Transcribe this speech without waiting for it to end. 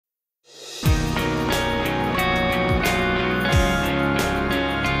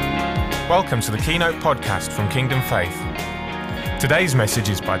Welcome to the Keynote podcast from Kingdom Faith. Today's message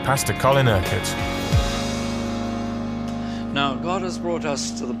is by Pastor Colin Urquhart. Now, God has brought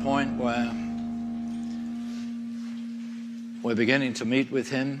us to the point where we're beginning to meet with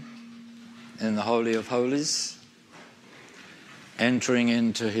Him in the Holy of Holies, entering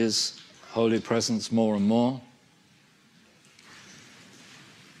into His holy presence more and more.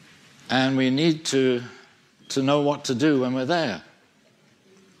 And we need to know what to do when we're there.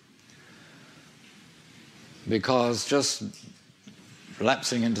 Because just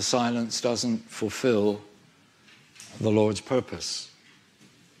lapsing into silence doesn't fulfill the Lord's purpose.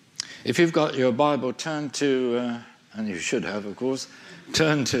 If you've got your Bible, turn to, and you should have, of course,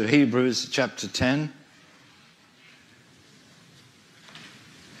 turn to Hebrews chapter 10.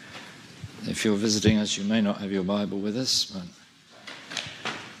 If you're visiting us, you may not have your Bible with us, but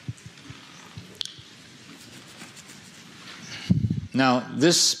now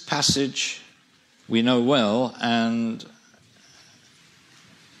this passage we know well and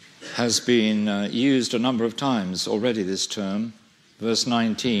has been used a number of times already this term. Verse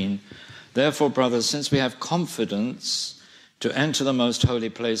 19, therefore, brothers, since we have confidence to enter the most holy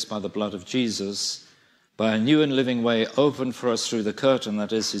place by the blood of Jesus, by a new and living way opened for us through the curtain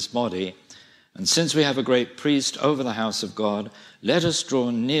that is his body, and since we have a great priest over the house of God, let us draw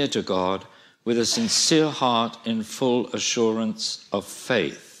near to God with a sincere heart in full assurance of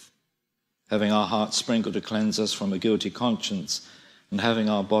faith, having our hearts sprinkled to cleanse us from a guilty conscience, and having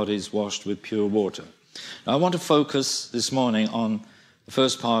our bodies washed with pure water. Now, I want to focus this morning on the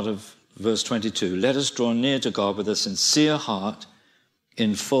first part of verse 22. Let us draw near to God with a sincere heart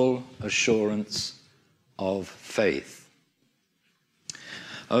in full assurance of faith.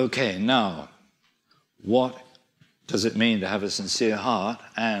 Okay, now, what does it mean to have a sincere heart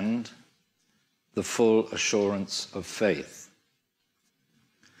and the full assurance of faith?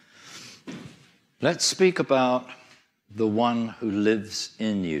 Let's speak about the one who lives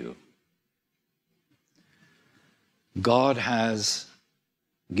in you. God has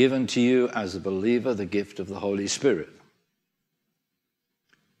given to you as a believer the gift of the Holy Spirit.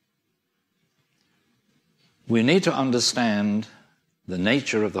 We need to understand the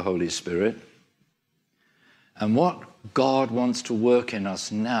nature of the Holy Spirit and what God wants to work in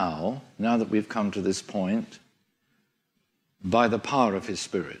us now that we've come to this point, by the power of His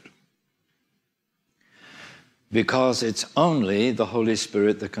Spirit. Because it's only the Holy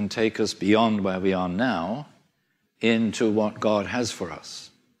Spirit that can take us beyond where we are now into what God has for us.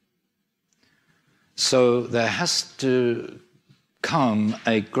 So there has to come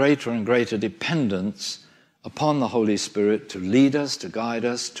a greater and greater dependence upon the Holy Spirit to lead us, to guide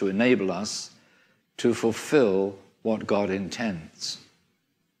us, to enable us to fulfill what God intends.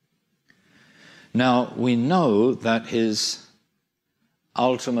 Now, we know that His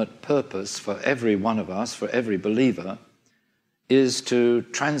ultimate purpose for every one of us, for every believer, is to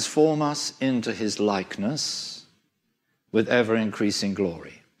transform us into His likeness with ever-increasing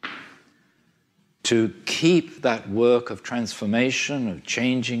glory. To keep that work of transformation, of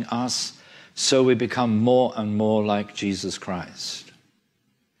changing us, so we become more and more like Jesus Christ.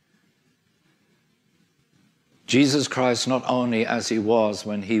 Jesus Christ, not only as He was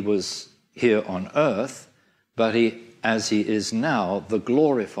when He was here on earth, but as He is now, the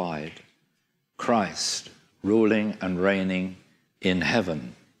glorified Christ, ruling and reigning in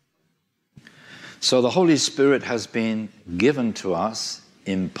heaven. So the Holy Spirit has been given to us,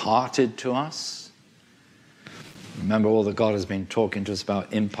 imparted to us. Remember all that God has been talking to us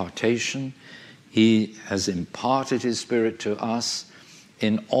about impartation. He has imparted His Spirit to us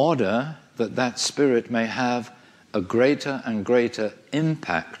in order that that Spirit may have a greater and greater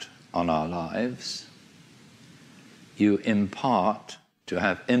impact on our lives. You impart to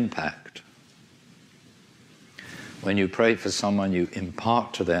have impact. When you pray for someone, you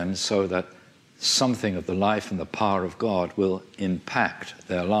impart to them so that something of the life and the power of God will impact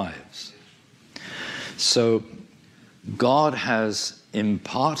their lives. So God has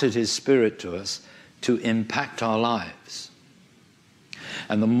imparted His Spirit to us to impact our lives.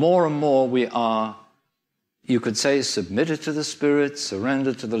 And the more and more we are, you could say, submitted to the Spirit,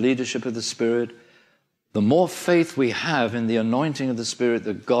 surrendered to the leadership of the Spirit, the more faith we have in the anointing of the Spirit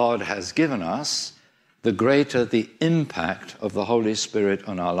that God has given us, the greater the impact of the Holy Spirit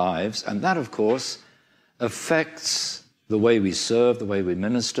on our lives. And that, of course, affects the way we serve, the way we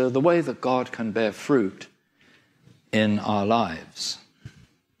minister, the way that God can bear fruit in our lives.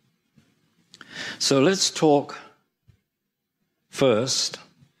 So let's talk first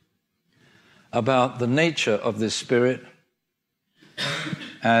about the nature of this Spirit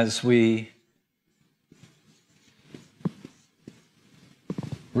as we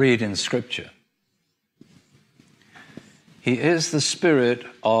read in Scripture. He is the Spirit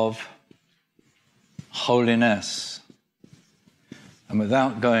of holiness. And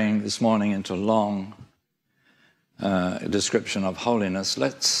without going this morning into long description of holiness,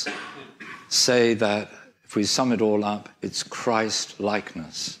 let's say that if we sum it all up, it's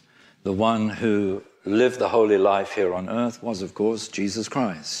Christ-likeness. The one who lived the holy life here on earth was, of course, Jesus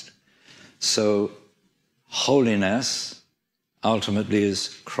Christ. So holiness ultimately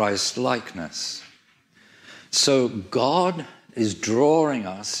is Christ-likeness. So God is drawing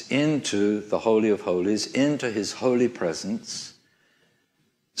us into the Holy of Holies, into his holy presence,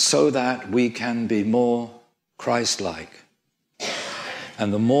 so that we can be more Christ-like.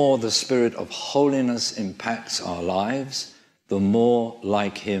 And the more the Spirit of holiness impacts our lives, the more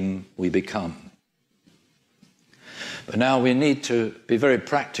like him we become. But now we need to be very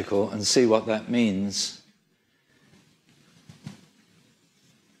practical and see what that means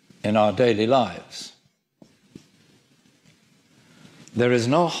in our daily lives. There is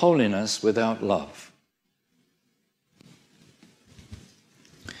no holiness without love.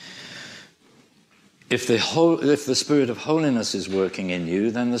 If the Spirit of holiness is working in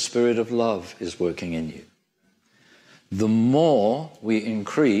you, then the Spirit of love is working in you. The more we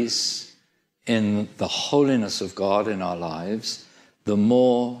increase in the holiness of God in our lives, the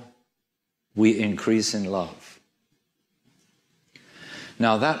more we increase in love.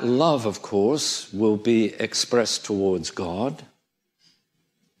 Now that love, of course, will be expressed towards God.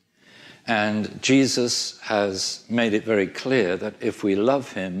 And Jesus has made it very clear that if we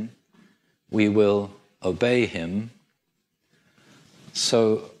love him, we will obey him.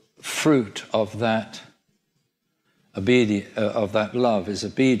 So fruit of that love is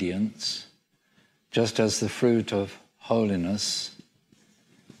obedience, just as the fruit of holiness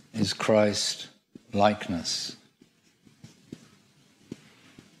is Christ-likeness.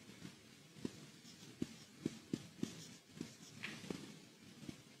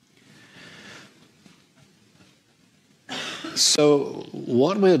 So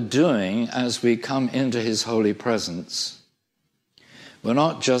what we're doing as we come into his holy presence, we're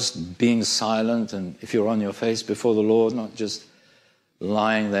not just being silent and, if you're on your face before the Lord, not just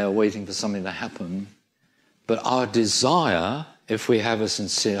lying there waiting for something to happen, but our desire, if we have a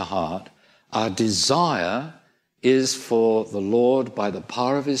sincere heart, our desire is for the Lord, by the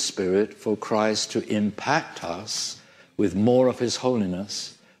power of his Spirit, for Christ to impact us with more of his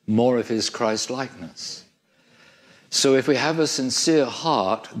holiness, more of his Christ-likeness. So if we have a sincere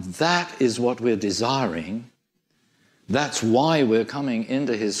heart, that is what we're desiring. That's why we're coming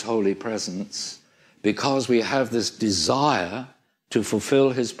into his holy presence, because we have this desire to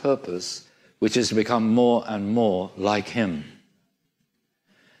fulfill his purpose, which is to become more and more like him.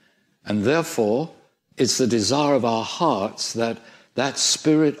 And therefore, it's the desire of our hearts that that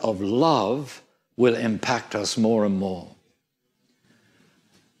spirit of love will impact us more and more.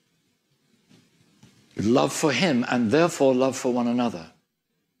 Love for him, and therefore love for one another.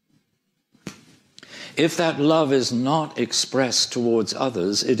 If that love is not expressed towards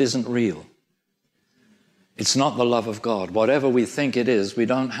others, it isn't real. It's not the love of God. Whatever we think it is, we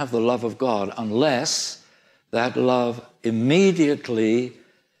don't have the love of God unless that love immediately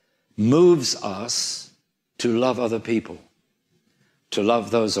moves us to love other people, to love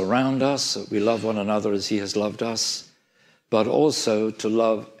those around us, that we love one another as he has loved us, but also to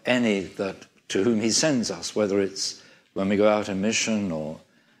love any to whom he sends us, whether it's when we go out on mission or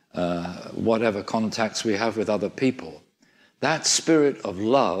whatever contacts we have with other people. That spirit of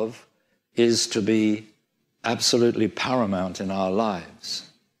love is to be absolutely paramount in our lives.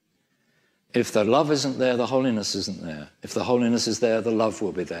 If the love isn't there, the holiness isn't there. If the holiness is there, the love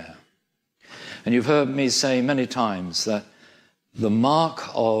will be there. And you've heard me say many times that the mark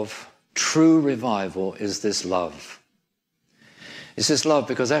of true revival is this love. It's this love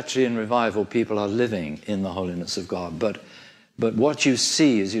because actually in revival people are living in the holiness of God. But what you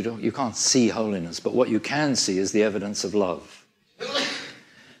see is you can't see holiness, but what you can see is the evidence of love.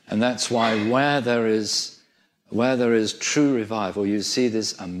 And that's why where there is true revival, you see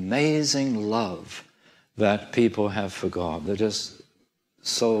this amazing love that people have for God. They're just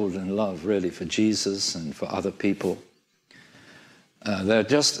sold in love really for Jesus and for other people.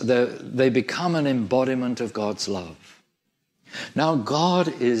 They become an embodiment of God's love. Now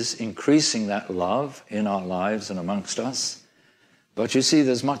God is increasing that love in our lives and amongst us, but you see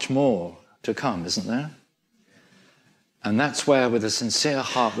there's much more to come, isn't there? And that's where with a sincere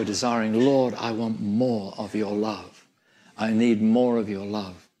heart we're desiring, Lord, I want more of your love. I need more of your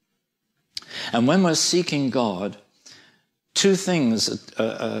love. And when we're seeking God,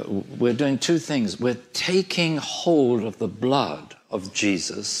 we're doing two things. We're taking hold of the blood of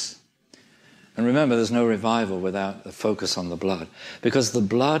Jesus. And remember, there's no revival without the focus on the blood, because the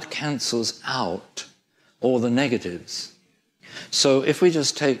blood cancels out all the negatives. So if we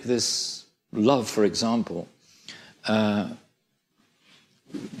just take this love, for example, our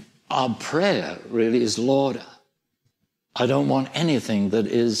prayer really is, Lord, I don't want anything that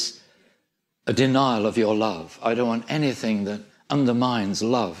is a denial of your love. I don't want anything that undermines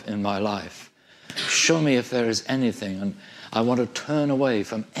love in my life. Show me if there is anything, and I want to turn away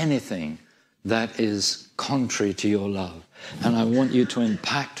from anything that is contrary to your love. And I want you to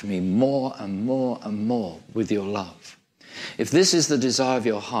impact me more and more and more with your love. If this is the desire of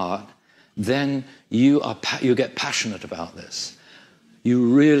your heart, then you get passionate about this.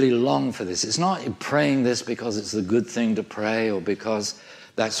 You really long for this. It's not praying this because it's the good thing to pray, or because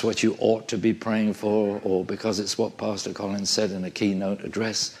that's what you ought to be praying for, or because it's what Pastor Colin said in a keynote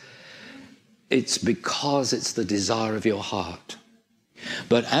address. It's because it's the desire of your heart.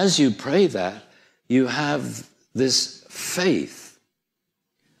 But as you pray that, you have this faith.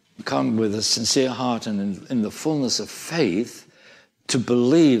 Come with a sincere heart and in the fullness of faith to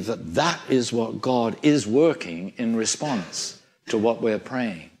believe that that is what God is working in response to what we're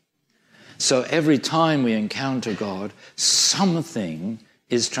praying. So every time we encounter God, something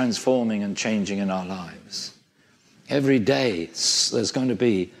is transforming and changing in our lives. Every day there's going to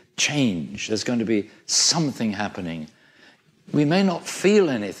be change. There's going to be something happening. We may not feel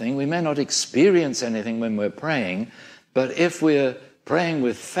anything, we may not experience anything when we're praying, but if we're praying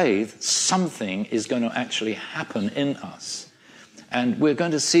with faith, something is going to actually happen in us. And we're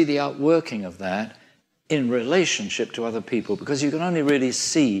going to see the outworking of that in relationship to other people, because you can only really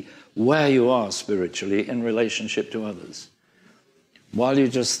see where you are spiritually in relationship to others. While you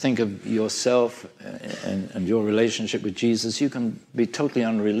just think of yourself and your relationship with Jesus, you can be totally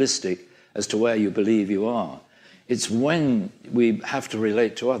unrealistic as to where you believe you are. It's when we have to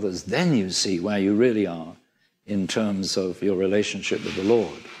relate to others, then you see where you really are in terms of your relationship with the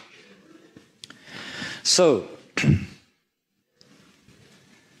Lord. So,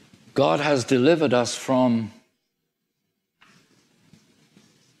 God has delivered us from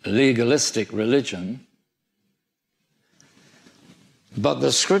legalistic religion, but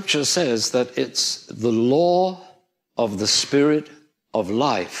the scripture says that it's the law of the Spirit of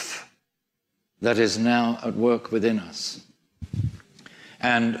life that is now at work within us.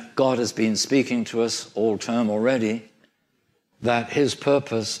 And God has been speaking to us all term already that his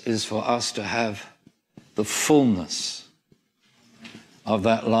purpose is for us to have the fullness of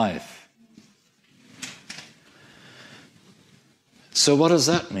that life. So what does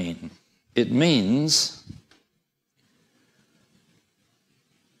that mean? It means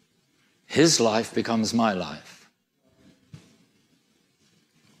his life becomes my life.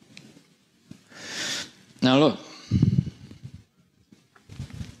 Now look,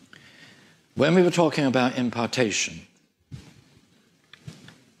 when we were talking about impartation,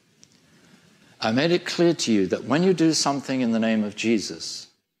 I made it clear to you that when you do something in the name of Jesus,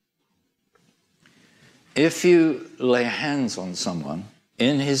 if you lay hands on someone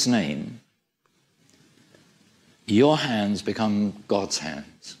in his name, your hands become God's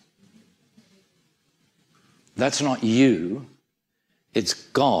hands. That's not you, it's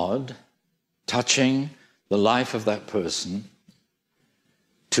God touching the life of that person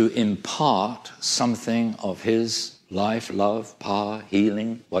to impart something of his life, love, power,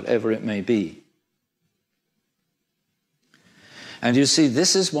 healing, whatever it may be. And you see,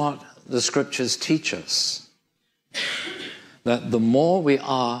 this is what the scriptures teach us, that the more we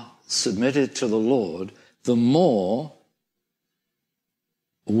are submitted to the Lord, the more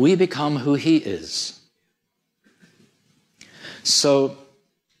we become who he is. So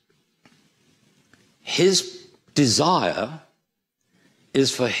his desire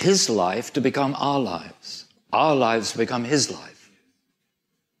is for his life to become our lives to become his life.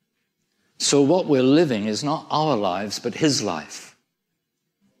 So what we're living is not our lives, but his life.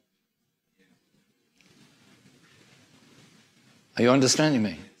 Are you understanding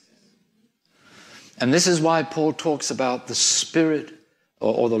me? And this is why Paul talks about the spirit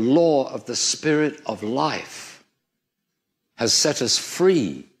or the law of the Spirit of life has set us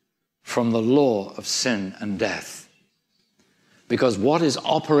free from the law of sin and death. Because what is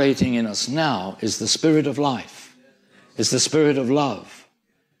operating in us now is the Spirit of life, is the Spirit of love,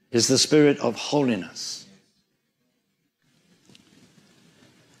 is the Spirit of holiness.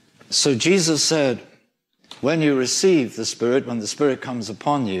 So Jesus said, when you receive the Spirit, when the Spirit comes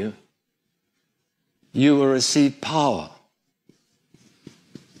upon you, you will receive power.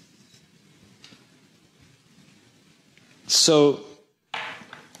 So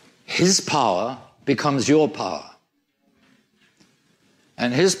his power becomes your power.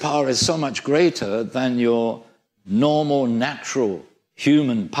 And his power is so much greater than your normal, natural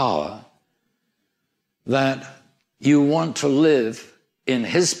human power that you want to live in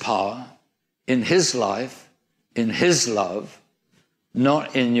his power, in his life, in his love,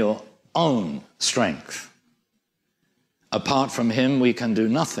 not in your own strength. Apart from him, we can do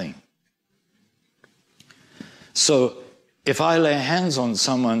nothing. So if I lay hands on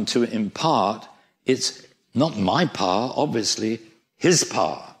someone to impart, it's not my power, obviously, his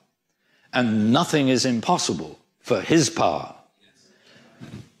power. And nothing is impossible for his power.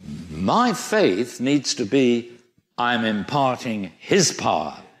 My faith needs to be, I'm imparting his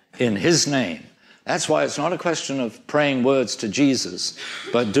power in his name. That's why it's not a question of praying words to Jesus,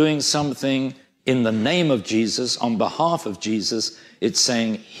 but doing something in the name of Jesus, on behalf of Jesus. It's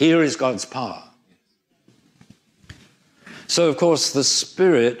saying, here is God's power. So, of course, the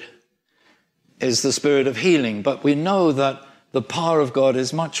Spirit is the Spirit of healing, but we know that the power of God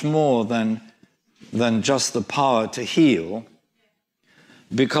is much more than just the power to heal,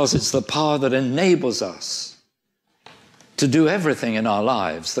 because it's the power that enables us to do everything in our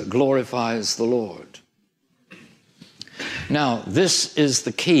lives that glorifies the Lord. Now, this is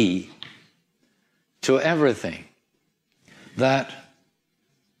the key to everything, that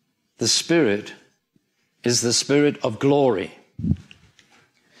the Spirit is the Spirit of glory.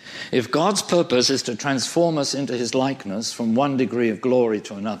 If God's purpose is to transform us into his likeness from one degree of glory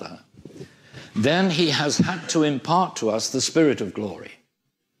to another, then he has had to impart to us the Spirit of glory.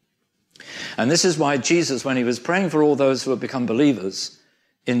 And this is why Jesus, when he was praying for all those who had become believers,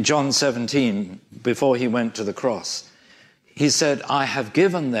 in John 17, before he went to the cross, he said, I have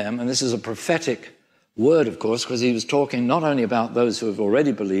given them, and this is a prophetic word, of course, because he was talking not only about those who have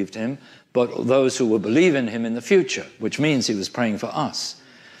already believed him, but those who will believe in him in the future, which means he was praying for us.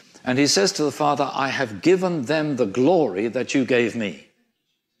 And he says to the Father, I have given them the glory that you gave me.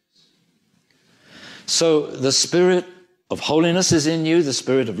 So the Spirit of holiness is in you, the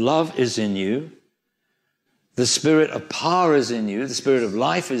Spirit of love is in you, the Spirit of power is in you, the Spirit of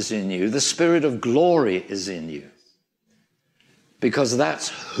life is in you, the Spirit of glory is in you. Because that's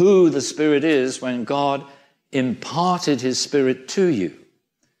who the Spirit is when God imparted his Spirit to you.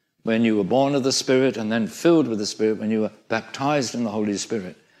 When you were born of the Spirit and then filled with the Spirit, when you were baptized in the Holy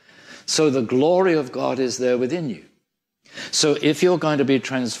Spirit. So the glory of God is there within you. So if you're going to be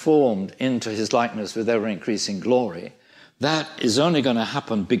transformed into his likeness with ever-increasing glory, that is only going to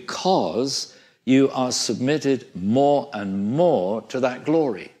happen because you are submitted more and more to that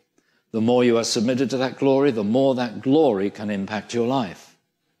glory. The more you are submitted to that glory, the more that glory can impact your life.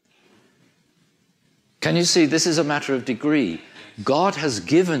 Can you see, this is a matter of degree. God has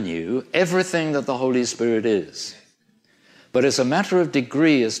given you everything that the Holy Spirit is. But it's a matter of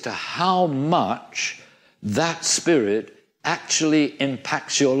degree as to how much that Spirit actually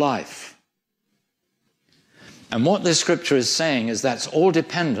impacts your life. And what this scripture is saying is that's all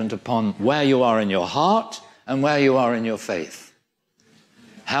dependent upon where you are in your heart and where you are in your faith.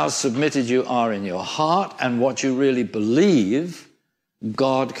 How submitted you are in your heart and what you really believe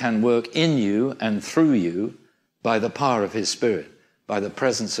God can work in you and through you by the power of his Spirit, by the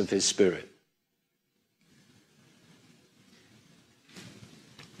presence of his Spirit.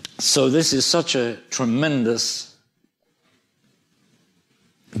 So this is such a tremendous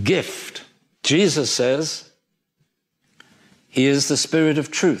gift. Jesus says he is the Spirit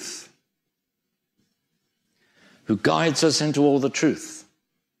of truth who guides us into all the truth,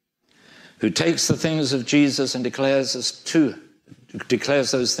 who takes the things of Jesus and declares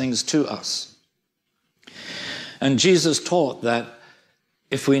those things to us. And Jesus taught that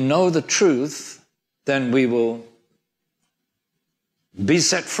if we know the truth, then we will be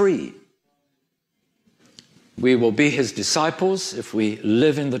set free. We will be his disciples if we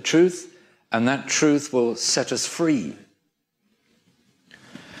live in the truth, and that truth will set us free.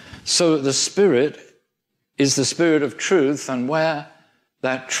 So the Spirit is the Spirit of truth, and where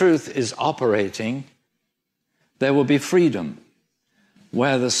that truth is operating, there will be freedom.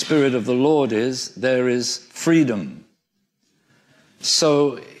 Where the Spirit of the Lord is, there is freedom.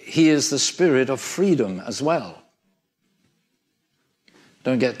 So he is the Spirit of freedom as well.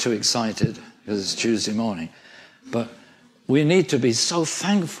 Don't get too excited because it's Tuesday morning. But we need to be so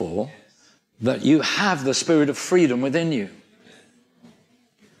thankful that you have the Spirit of freedom within you.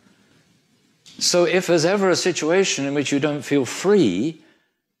 So if there's ever a situation in which you don't feel free,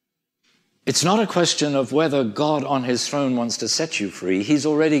 it's not a question of whether God on his throne wants to set you free. He's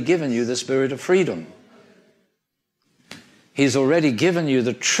already given you the Spirit of freedom. He's already given you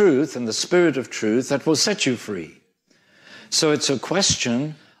the truth and the Spirit of truth that will set you free. So it's a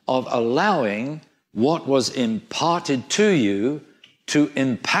question of allowing what was imparted to you to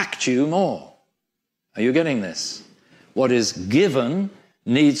impact you more. Are you getting this? What is given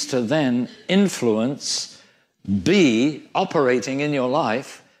needs to then influence, be operating in your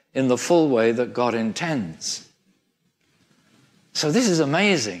life in the full way that God intends. So this is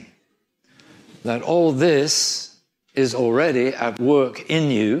amazing, that all this is already at work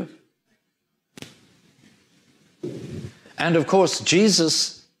in you. And of course,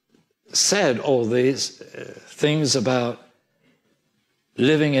 Jesus said all these things about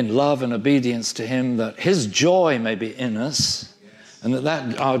living in love and obedience to him, that his joy may be in us, and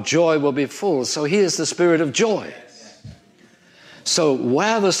that our joy will be full. So he is the Spirit of joy. So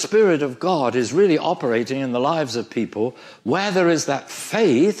where the Spirit of God is really operating in the lives of people, where there is that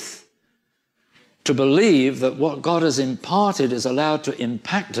faith to believe that what God has imparted is allowed to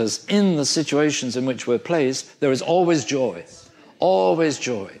impact us in the situations in which we're placed, there is always joy. Always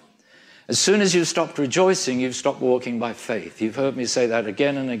joy. As soon as you've stopped rejoicing, you've stopped walking by faith. You've heard me say that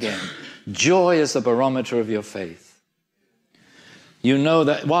again and again. Joy is the barometer of your faith. You know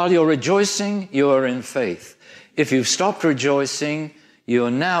that while you're rejoicing, you are in faith. If you've stopped rejoicing, you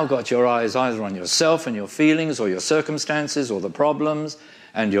have now got your eyes either on yourself and your feelings or your circumstances or the problems,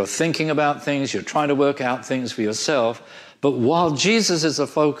 and you're thinking about things, you're trying to work out things for yourself. But while Jesus is the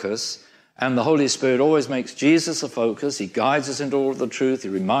focus, and the Holy Spirit always makes Jesus the focus, he guides us into all of the truth, he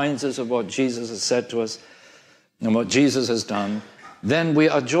reminds us of what Jesus has said to us and what Jesus has done, then we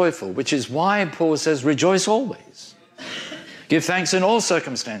are joyful, which is why Paul says, rejoice always. Give thanks in all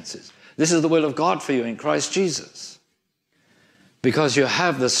circumstances. This is the will of God for you in Christ Jesus, because you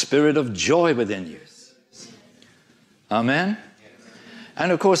have the Spirit of joy within you. Amen?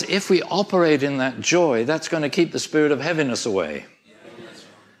 And of course, if we operate in that joy, that's going to keep the spirit of heaviness away.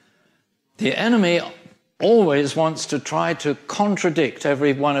 The enemy always wants to try to contradict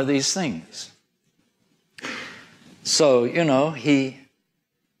every one of these things. So, you know, he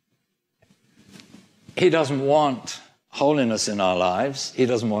doesn't want holiness in our lives. He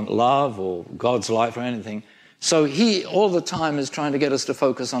doesn't want love or God's life or anything. So he all the time is trying to get us to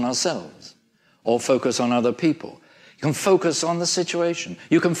focus on ourselves or focus on other people. You can focus on the situation.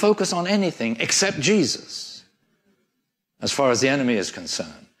 You can focus on anything except Jesus, as far as the enemy is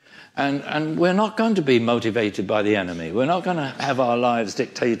concerned. And we're not going to be motivated by the enemy. We're not going to have our lives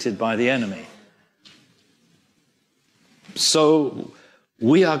dictated by the enemy. So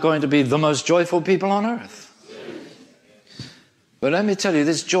we are going to be the most joyful people on earth. But let me tell you,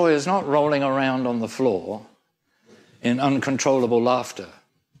 this joy is not rolling around on the floor in uncontrollable laughter.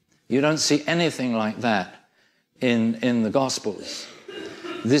 You don't see anything like that in the Gospels.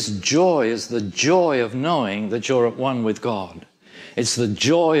 This joy is the joy of knowing that you're at one with God. It's the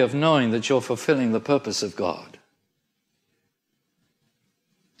joy of knowing that you're fulfilling the purpose of God.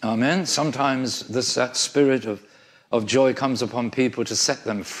 Amen? Sometimes that spirit of joy comes upon people to set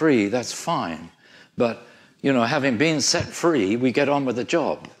them free. That's fine. But, you know, having been set free, we get on with the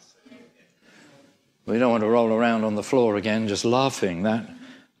job. We don't want to roll around on the floor again just laughing.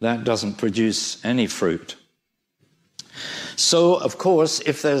 That doesn't produce any fruit. So, of course,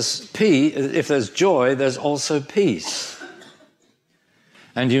 if there's joy, there's also peace.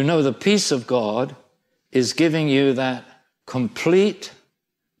 And you know the peace of God is giving you that complete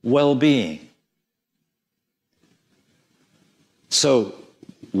well-being. So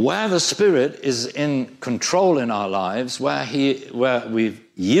where the Spirit is in control in our lives, where we've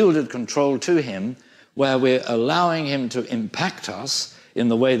yielded control to him, where we're allowing him to impact us in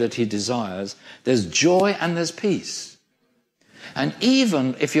the way that he desires, there's joy and there's peace. And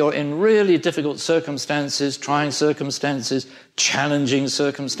even if you're in really difficult circumstances, trying circumstances, challenging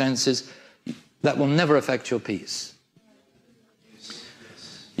circumstances, that will never affect your peace.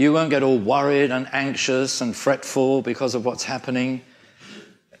 You won't get all worried and anxious and fretful because of what's happening.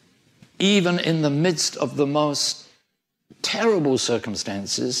 Even in the midst of the most terrible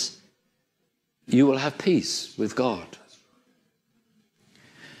circumstances, you will have peace with God.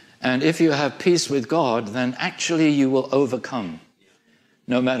 And if you have peace with God, then actually you will overcome.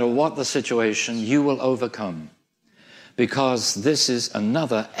 No matter what the situation, you will overcome. Because this is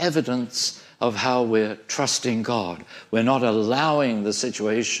another evidence of how we're trusting God. We're not allowing the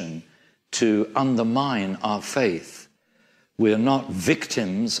situation to undermine our faith. We're not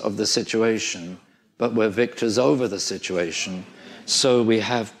victims of the situation, but we're victors over the situation. So we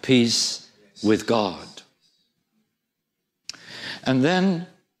have peace with God. And then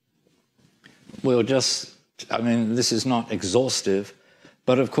this is not exhaustive,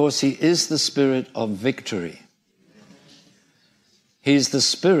 but of course he is the Spirit of victory. He's the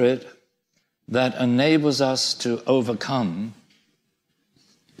Spirit that enables us to overcome.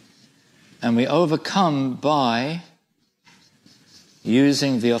 And we overcome by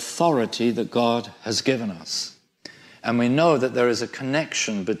using the authority that God has given us. And we know that there is a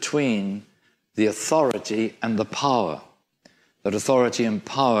connection between the authority and the power. That authority and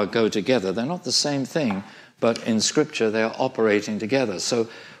power go together. They're not the same thing, but in Scripture they are operating together. So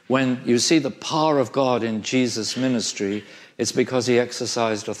when you see the power of God in Jesus' ministry, it's because he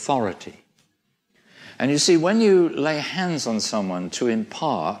exercised authority. And you see, when you lay hands on someone to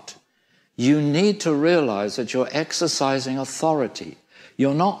impart, you need to realize that you're exercising authority.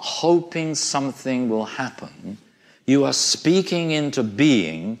 You're not hoping something will happen. You are speaking into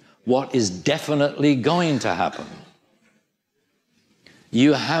being what is definitely going to happen.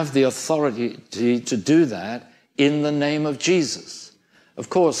 You have the authority to do that in the name of Jesus. Of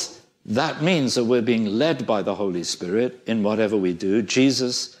course, that means that we're being led by the Holy Spirit in whatever we do.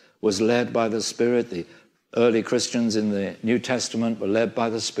 Jesus was led by the Spirit. The early Christians in the New Testament were led by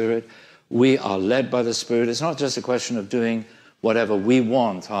the Spirit. We are led by the Spirit. It's not just a question of doing whatever we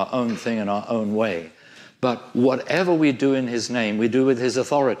want, our own thing in our own way. But whatever we do in his name, we do with his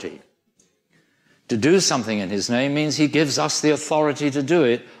authority. To do something in his name means he gives us the authority to do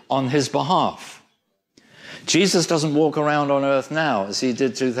it on his behalf. Jesus doesn't walk around on earth now as he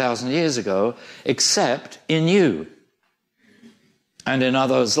did 2,000 years ago, except in you and in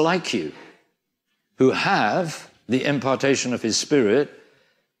others like you, who have the impartation of his Spirit,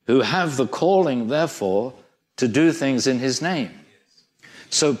 who have the calling, therefore, to do things in his name.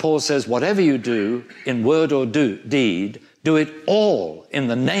 So Paul says, whatever you do in word or deed, do it all in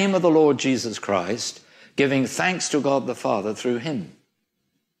the name of the Lord Jesus Christ, giving thanks to God the Father through him.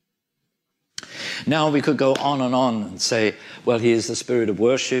 Now we could go on and say, well, he is the spirit of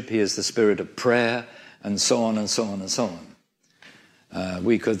worship, he is the spirit of prayer, and so on and so on and so on.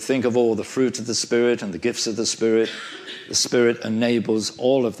 We could think of all the fruit of the Spirit and the gifts of the Spirit. The Spirit enables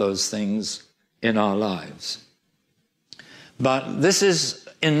all of those things in our lives. But this is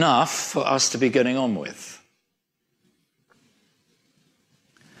enough for us to be getting on with.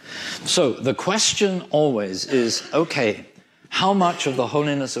 So the question always is, okay, how much of the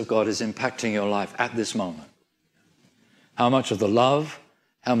holiness of God is impacting your life at this moment? How much of the love,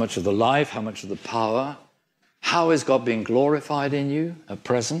 how much of the life, how much of the power? How is God being glorified in you at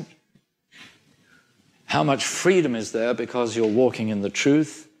present? How much freedom is there because you're walking in the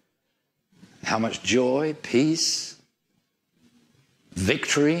truth? How much joy, peace,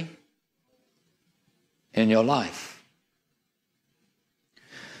 victory in your life?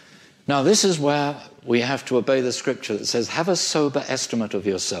 Now, this is where we have to obey the Scripture that says, have a sober estimate of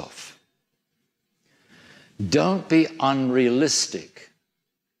yourself. Don't be unrealistic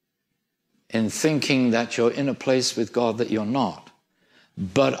in thinking that you're in a place with God that you're not.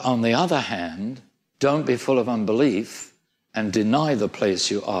 But on the other hand, don't be full of unbelief and deny the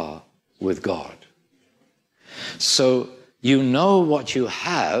place you are with God. So you know what you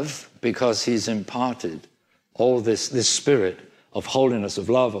have because he's imparted all this Spirit of holiness, of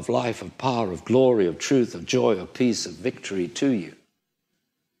love, of life, of power, of glory, of truth, of joy, of peace, of victory to you.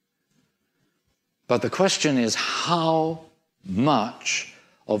 But the question is, how much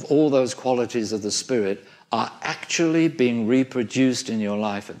of all those qualities of the Spirit are actually being reproduced in your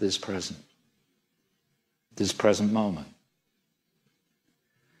life at this present moment?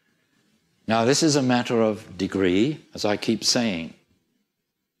 Now, this is a matter of degree, as I keep saying.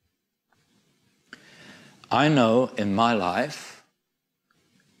 I know in my life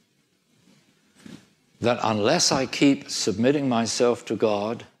that unless I keep submitting myself to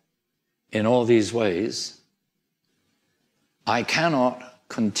God in all these ways, I cannot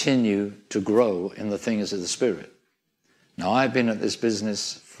continue to grow in the things of the Spirit. Now, I've been at this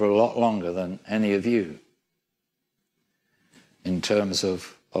business for a lot longer than any of you in terms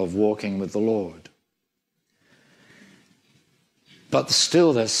of walking with the Lord. But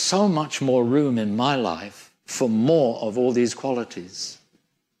still, there's so much more room in my life for more of all these qualities.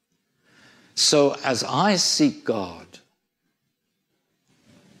 So as I seek God,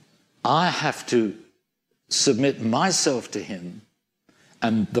 I have to submit myself to him,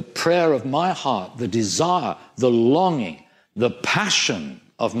 and the prayer of my heart, the desire, the longing, the passion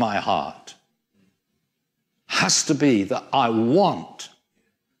of my heart has to be that I want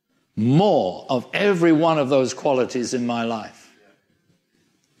more of every one of those qualities in my life.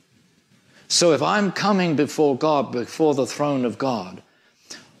 So if I'm coming before God, before the throne of God,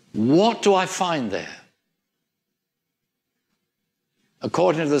 what do I find there?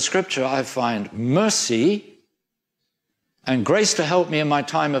 According to the Scripture, I find mercy and grace to help me in my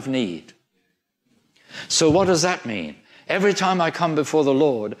time of need. So what does that mean? Every time I come before the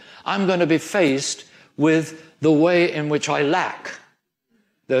Lord, I'm going to be faced with the way in which I lack.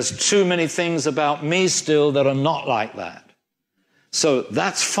 There's too many things about me still that are not like that. So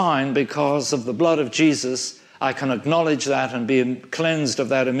that's fine because of the blood of Jesus. I can acknowledge that and be cleansed of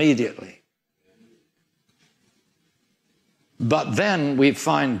that immediately. But then we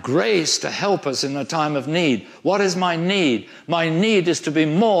find grace to help us in a time of need. What is my need? My need is to be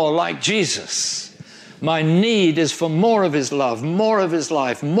more like Jesus. My need is for more of his love, more of his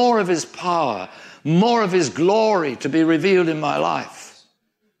life, more of his power, more of his glory to be revealed in my life.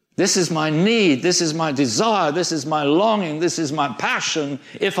 This is my need. This is my desire. This is my longing. This is my passion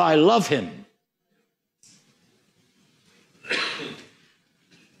if I love him.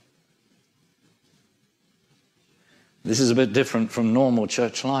 This is a bit different from normal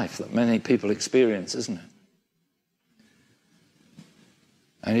church life that many people experience, isn't it?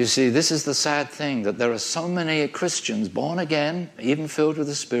 And you see, this is the sad thing, that there are so many Christians, born again, even filled with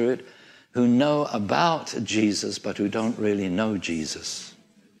the Spirit, who know about Jesus, but who don't really know Jesus.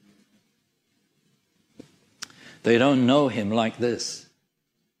 They don't know him like this.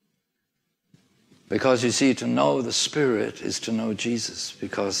 Because you see, to know the Spirit is to know Jesus,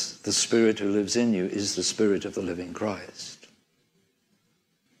 because the Spirit who lives in you is the Spirit of the living Christ.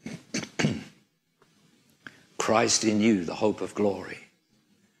 Christ in you, the hope of glory.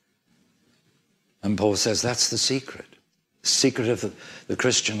 And Paul says that's the secret. The secret of the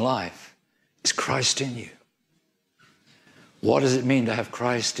Christian life is Christ in you. What does it mean to have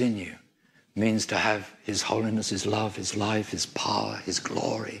Christ in you? It means to have his holiness, his love, his life, his power, his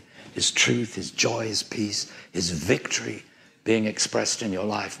glory, his truth, his joy, his peace, his victory being expressed in your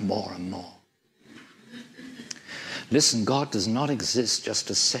life more and more. Listen, God does not exist just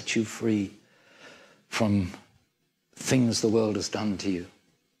to set you free from things the world has done to you.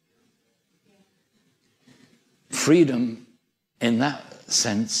 Freedom in that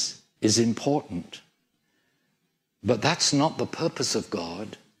sense is important. But that's not the purpose of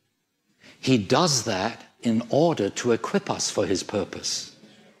God. He does that in order to equip us for his purpose.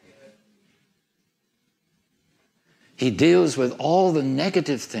 He deals with all the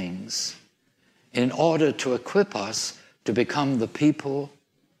negative things in order to equip us to become the people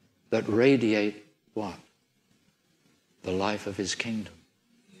that radiate what? The life of his kingdom.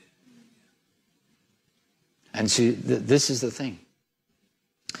 And see, this is the thing.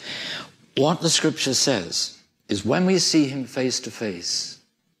 What the scripture says is when we see him face to face,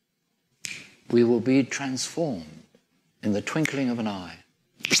 we will be transformed in the twinkling of an eye.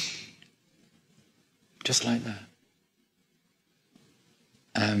 Just like that.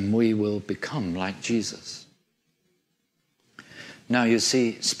 And we will become like Jesus. Now you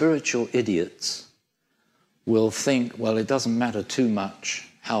see, spiritual idiots will think, well, it doesn't matter too much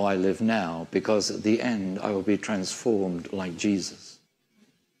how I live now, because at the end I will be transformed like Jesus.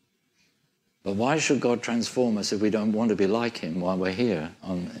 But why should God transform us if we don't want to be like him while we're here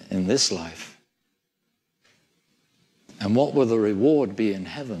in this life? And what will the reward be in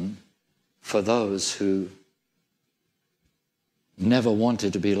heaven for those who never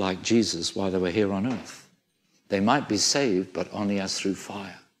wanted to be like Jesus while they were here on earth? They might be saved, but only as through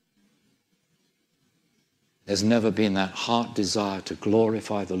fire. There's never been that heart desire to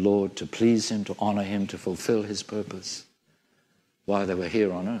glorify the Lord, to please him, to honor him, to fulfill his purpose while they were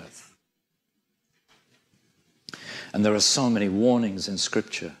here on earth. And there are so many warnings in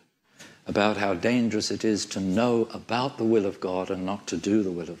Scripture about how dangerous it is to know about the will of God and not to do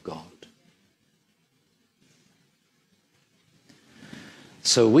the will of God.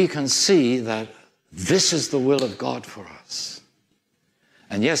 So we can see that this is the will of God for us.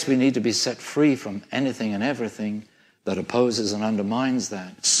 And yes, we need to be set free from anything and everything that opposes and undermines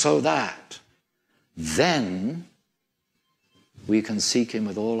that, so that then we can seek him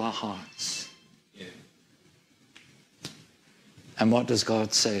with all our hearts. Yeah. And what does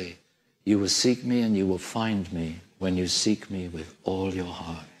God say? You will seek me and you will find me when you seek me with all your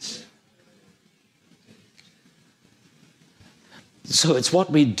hearts. So it's what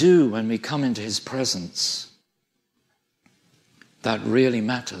we do when we come into his presence that really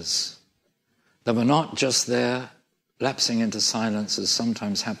matters. That we're not just there lapsing into silence, as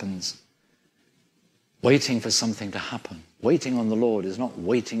sometimes happens, waiting for something to happen. Waiting on the Lord is not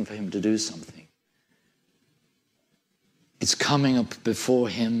waiting for him to do something. It's coming up before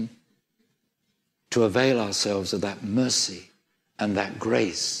him to avail ourselves of that mercy and that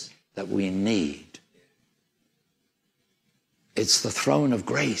grace that we need. It's the throne of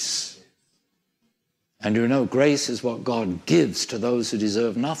grace. And you know, grace is what God gives to those who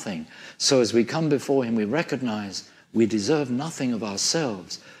deserve nothing. So as we come before him, we recognize we deserve nothing of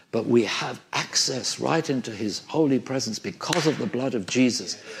ourselves, but we have access right into his holy presence because of the blood of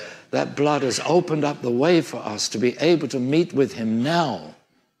Jesus. That blood has opened up the way for us to be able to meet with him now,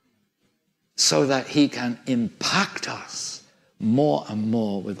 so that he can impact us more and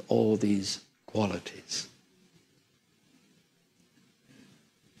more with all these qualities.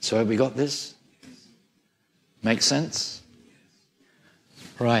 So have we got this? Make sense?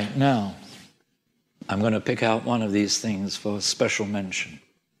 Right, now, I'm going to pick out one of these things for special mention.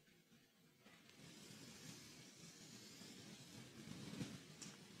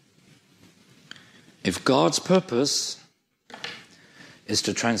 If God's purpose is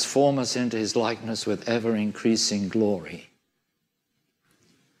to transform us into his likeness with ever-increasing glory,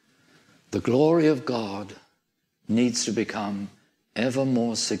 the glory of God needs to become ever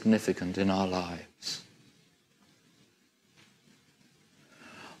more significant in our lives.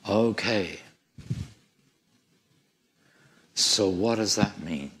 Okay. So what does that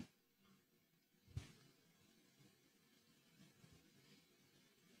mean?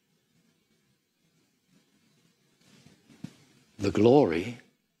 The glory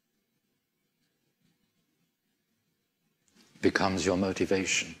becomes your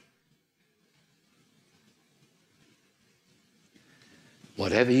motivation.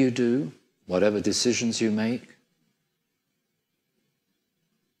 Whatever you do, whatever decisions you make,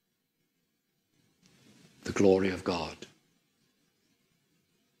 the glory of God.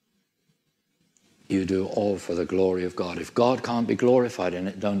 You do all for the glory of God. If God can't be glorified in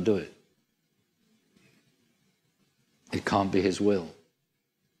it, don't do it. It can't be his will.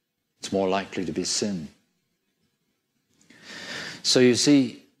 It's more likely to be sin. So you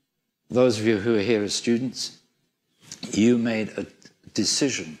see, those of you who are here as students, you made a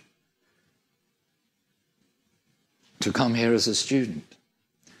decision to come here as a student.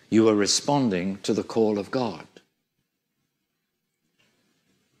 You are responding to the call of God.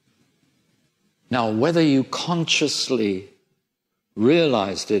 Now, whether you consciously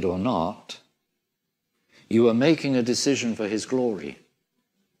realized it or not, you are making a decision for his glory.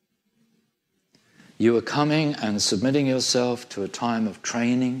 You are coming and submitting yourself to a time of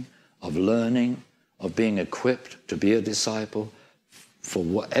training, of learning, of being equipped to be a disciple for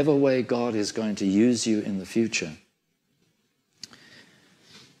whatever way God is going to use you in the future.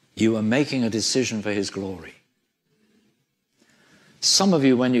 You are making a decision for his glory. Some of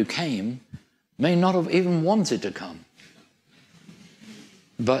you, when you came, may not have even wanted to come,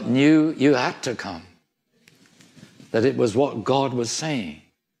 but knew you had to come, that it was what God was saying.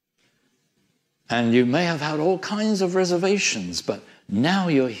 And you may have had all kinds of reservations, but now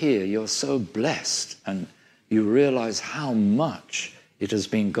you're here, you're so blessed, and you realize how much it has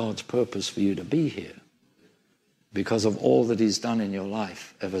been God's purpose for you to be here because of all that he's done in your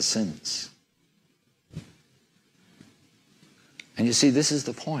life ever since. And you see, this is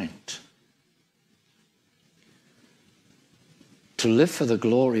the point. To live for the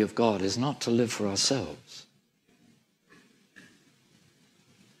glory of God is not to live for ourselves.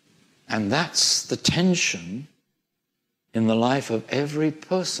 And that's the tension in the life of every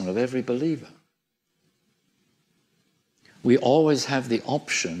person, of every believer. We always have the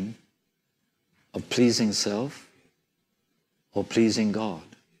option of pleasing self or pleasing God.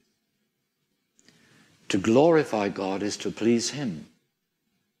 To glorify God is to please him,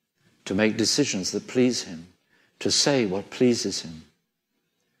 to make decisions that please him, to say what pleases him,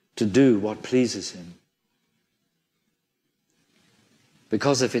 to do what pleases him.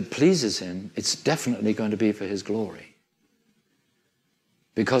 Because if it pleases him, it's definitely going to be for his glory.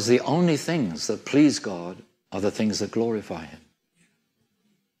 Because the only things that please God are the things that glorify him.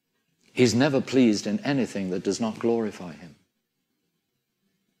 He's never pleased in anything that does not glorify him.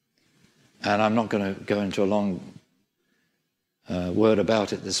 And I'm not going to go into a long word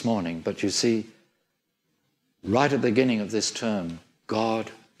about it this morning, but you see, right at the beginning of this term,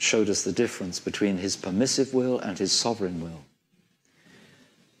 God showed us the difference between his permissive will and his sovereign will.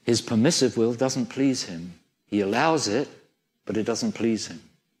 His permissive will doesn't please him. He allows it, but it doesn't please him.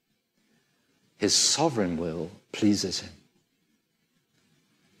 His sovereign will pleases him.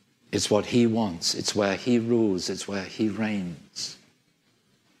 It's what he wants. It's where he rules. It's where he reigns.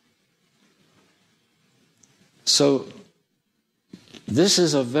 So this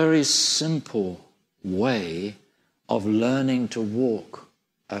is a very simple way of learning to walk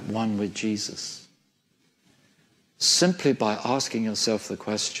at one with Jesus. Simply by asking yourself the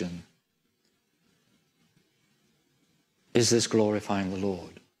question, is this glorifying the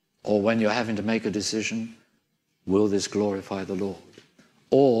Lord? Or when you're having to make a decision, will this glorify the Lord?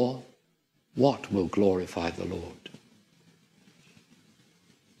 Or what will glorify the Lord?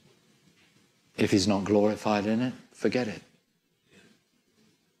 If he's not glorified in it, forget it.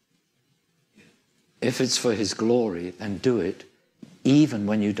 If it's for his glory, then do it, even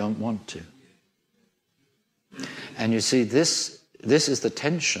when you don't want to. And you see, this is the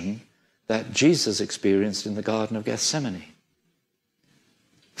tension that Jesus experienced in the Garden of Gethsemane.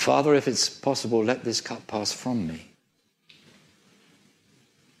 Father, if it's possible, let this cup pass from me.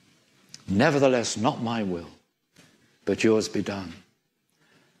 Nevertheless, not my will, but yours be done.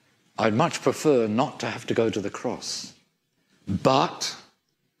 I'd much prefer not to have to go to the cross. But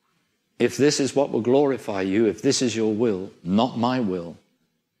if this is what will glorify you, if this is your will, not my will,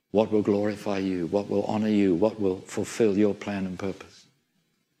 what will glorify you, what will honor you, what will fulfill your plan and purpose?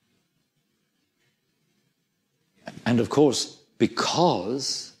 And of course,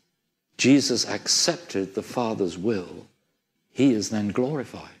 because Jesus accepted the Father's will, he is then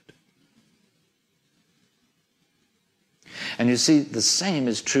glorified. And you see, the same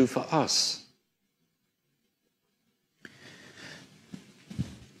is true for us.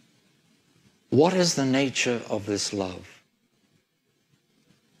 What is the nature of this love?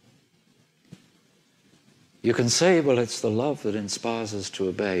 You can say, well, it's the love that inspires us to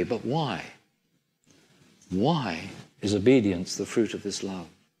obey, but why? Why is obedience the fruit of this love?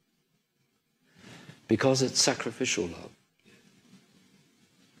 Because it's sacrificial love.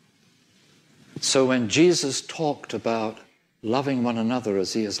 So when Jesus talked about loving one another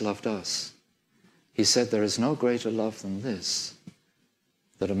as he has loved us, he said there is no greater love than this,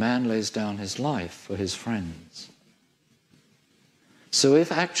 that a man lays down his life for his friends. So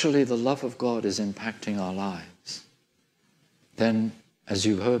if actually the love of God is impacting our lives, then, as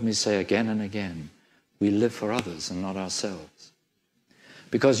you've heard me say again and again, we live for others and not ourselves.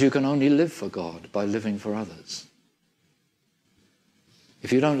 Because you can only live for God by living for others.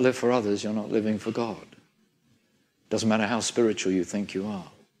 If you don't live for others, you're not living for God. Doesn't matter how spiritual you think you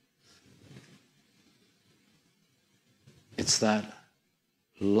are. It's that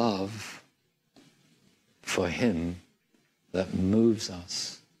love for him that moves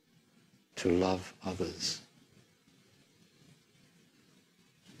us to love others.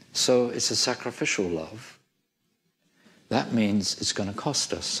 So it's a sacrificial love. That means it's going to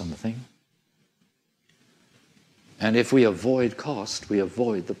cost us something. And if we avoid cost, we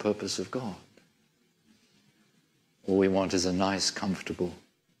avoid the purpose of God. All we want is a nice, comfortable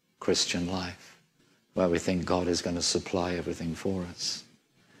Christian life where we think God is going to supply everything for us.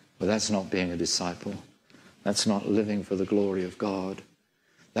 But that's not being a disciple. That's not living for the glory of God.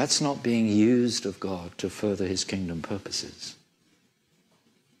 That's not being used of God to further his kingdom purposes.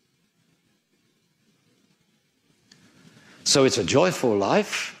 So it's a joyful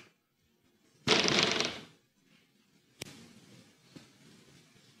life.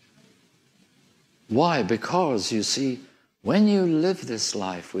 Why? Because, you see, when you live this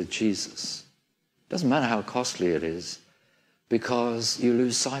life with Jesus, it doesn't matter how costly it is, because you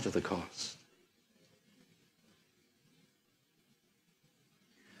lose sight of the cost.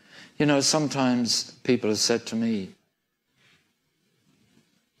 You know, sometimes people have said to me,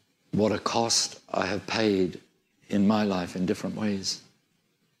 what a cost I have paid in my life in different ways.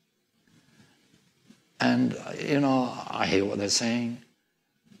 And, you know, I hear what they're saying,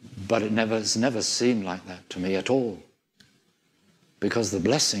 but it's never seemed like that to me at all, because the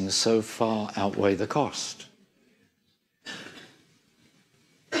blessings so far outweigh the cost.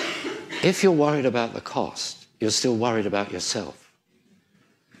 If you're worried about the cost, you're still worried about yourself.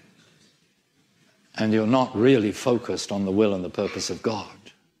 And you're not really focused on the will and the purpose of God.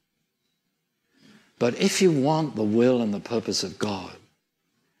 But if you want the will and the purpose of God,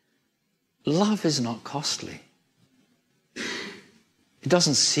 love is not costly. It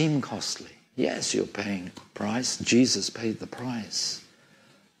doesn't seem costly. Yes, you're paying a price. Jesus paid the price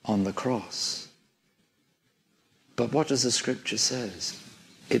on the cross. But what does the scripture say?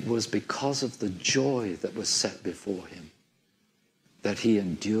 It was because of the joy that was set before him that he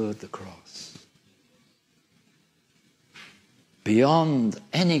endured the cross. Beyond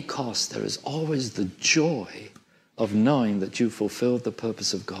any cost, there is always the joy of knowing that you fulfilled the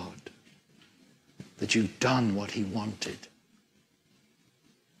purpose of God, that you've done what he wanted.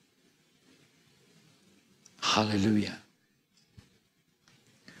 Hallelujah.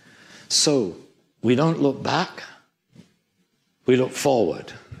 So, we don't look back, we look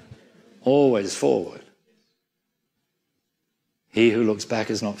forward. Always forward. He who looks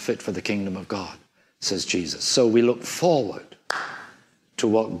back is not fit for the kingdom of God, says Jesus. So we look forward to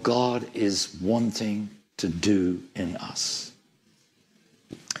what God is wanting to do in us.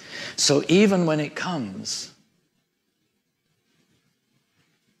 So even when it comes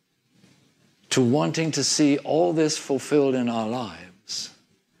to wanting to see all this fulfilled in our lives,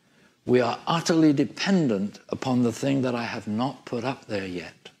 we are utterly dependent upon the thing that I have not put up there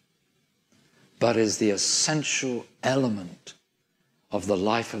yet, but is the essential element of the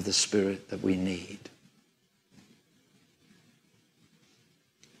life of the Spirit that we need.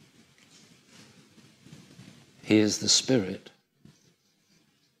 He is the Spirit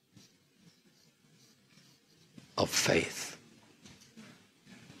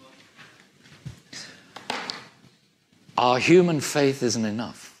Our human faith isn't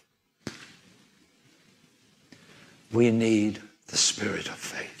enough. We need the spirit of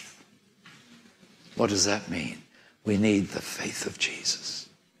faith. What does that mean? We need the faith of Jesus.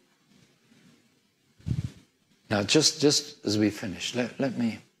 Now, just as we finish, let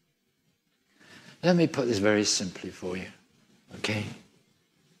me put this very simply for you, okay?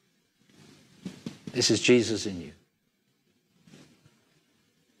 This is Jesus in you.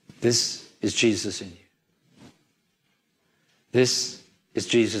 This is Jesus in you. This is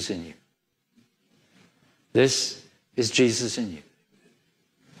Jesus in you. This is Jesus in you.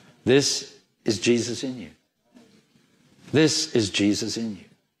 This is Jesus in you. This is Jesus in you.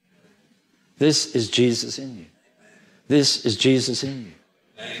 This is Jesus in you. This is Jesus in you.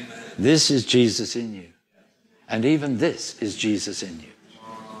 Amen. This is Jesus in you. And even this is Jesus in you.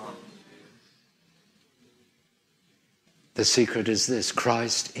 The secret is this: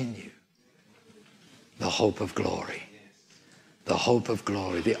 Christ in you, the hope of glory. The hope of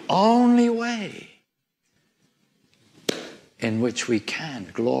glory. The only way in which we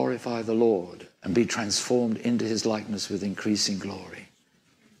can glorify the Lord and be transformed into his likeness with increasing glory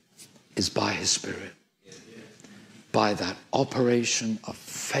is by his Spirit. By that operation of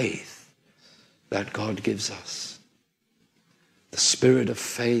faith that God gives us. The spirit of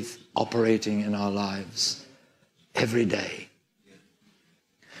faith operating in our lives every day,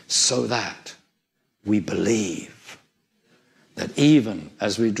 so that we believe that even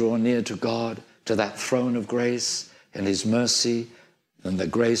as we draw near to God, to that throne of grace and his mercy and the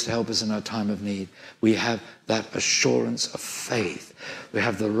grace to help us in our time of need, we have that assurance of faith. We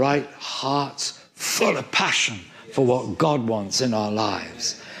have the right hearts full of passion for what God wants in our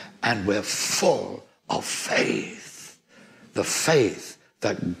lives. And we're full of faith. The faith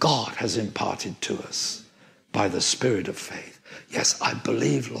that God has imparted to us by the spirit of faith. Yes, I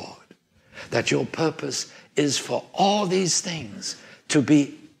believe, Lord, that your purpose is for all these things to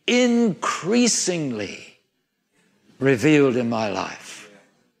be increasingly revealed in my life.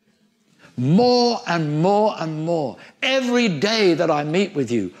 More and more and more. Every day that I meet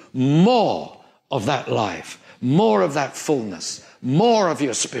with you, more of that life, more of that fullness, more of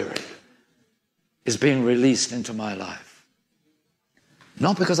your spirit is being released into my life.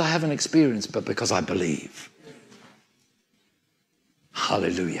 Not because I haven't experienced, but because I believe.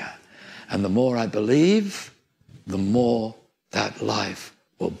 Hallelujah. And the more I believe, the more that life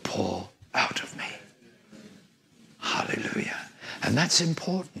will pour out of me. Hallelujah. And that's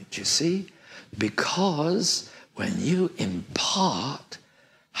important, you see, because when you impart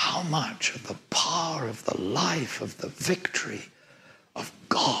how much of the power of the life, of the victory of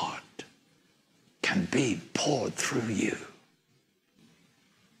God can be poured through you,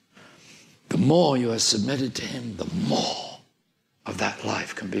 the more you are submitted to him, the more of that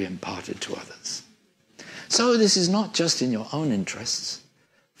life can be imparted to others. So this is not just in your own interests.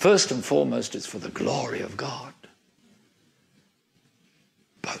 First and foremost, it's for the glory of God.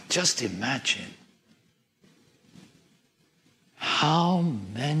 But just imagine how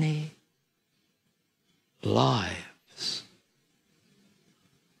many lives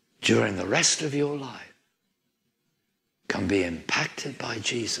during the rest of your life can be impacted by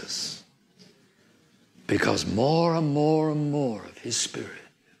Jesus, because more and more and more of his Spirit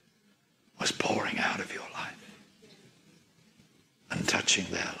was pouring out of your life and touching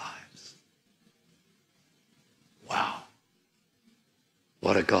their lives. Wow.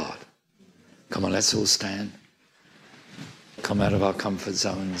 What a God. Come on, let's all stand. Come out of our comfort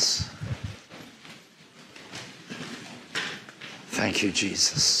zones. Thank you,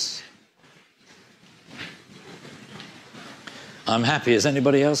 Jesus. I'm happy. Is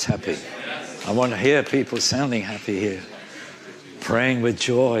anybody else happy? I want to hear people sounding happy here, praying with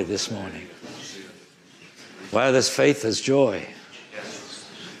joy this morning. Where there's faith, there's joy.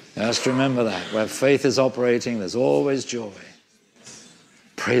 Just remember that. Where faith is operating, there's always joy.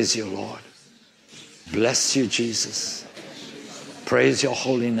 Praise you, Lord. Bless you, Jesus. Praise your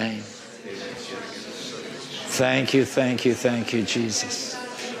holy name. Thank you, thank you, thank you, Jesus.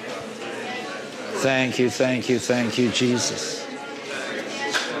 Thank you, thank you, thank you, Jesus.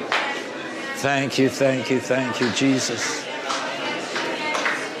 Thank you, thank you, thank you, Jesus.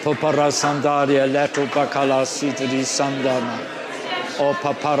 Popara sandaria leto bakala sita di sandana. O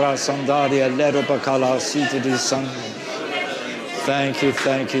papara sandaria leto bakala sita di sandana. Thank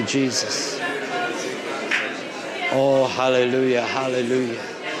you, Jesus. Oh, hallelujah, hallelujah.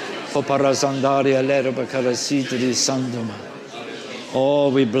 Popara sandaria leto bakala sita di sandana. Oh,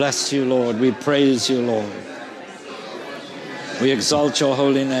 we bless you, Lord. We praise you, Lord. We exalt your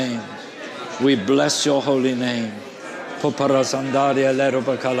holy name. We bless your holy name.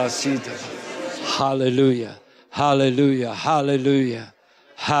 Hallelujah. Hallelujah, hallelujah,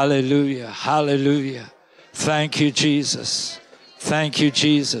 hallelujah, hallelujah. Thank you, Jesus. Thank you,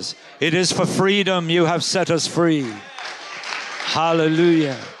 Jesus. It is for freedom you have set us free.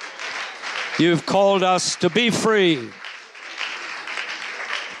 Hallelujah. You've called us to be free.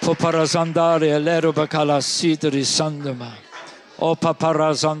 Poparazandaria lero bakala sitri sandama. O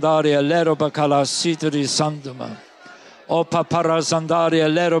paparazandaria lero bakala sitri sandama. O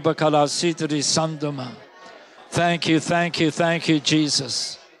paparazandaria lero bakala sitri sandama. Thank you, thank you, thank you,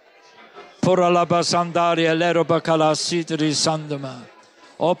 Jesus. Poralabazandaria lero bakala sitri sandama.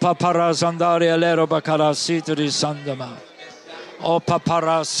 O paparazandaria lero bakala sitri sandama. O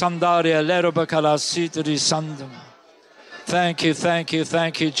paparazandaria lero bakala sitri sandama. Thank you, thank you,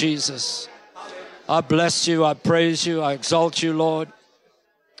 thank you, Jesus. I bless you, I praise you, I exalt you, Lord.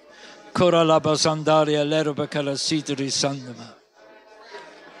 Koralabazandaria lero bakala sitri sandama.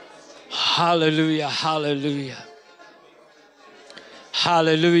 Hallelujah, hallelujah.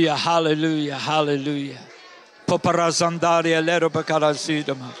 Hallelujah, hallelujah, hallelujah. Poparazandaria lero bakala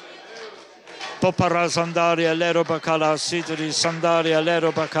sidama. Poparazandaria lero bakala sidri sandaria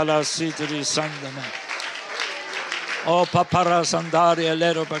lero bakala sidri sandama. O paparazandaria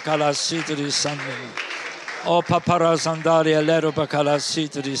lero bakala sidri sandama. O paparazandaria lero bakala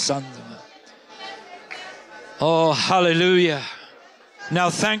sidri sandama. Oh, hallelujah. Now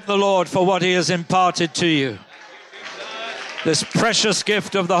thank the Lord for what He has imparted to you. This precious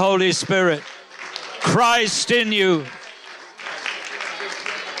gift of the Holy Spirit. Christ in you.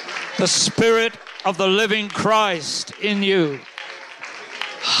 The Spirit of the living Christ in you.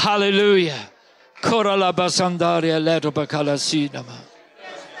 Hallelujah. Koralabasandaria lerobakala sidama.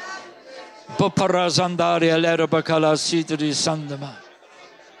 Boparazandaria lerobakala sidri sandama.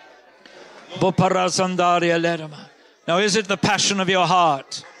 Boparazandaria leroma. Now is it the passion of your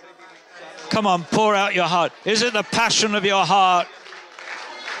heart? Come on, pour out your heart. Is it the passion of your heart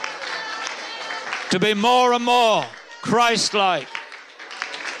to be more and more Christ-like?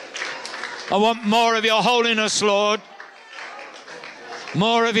 I want more of your holiness, Lord.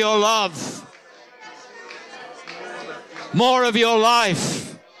 More of your love. More of your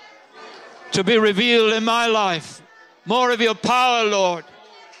life to be revealed in my life. More of your power, Lord,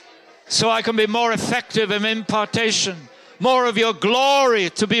 so I can be more effective in impartation. More of your glory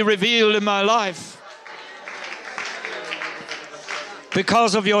to be revealed in my life.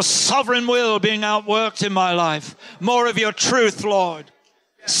 Because of your sovereign will being outworked in my life. More of your truth, Lord,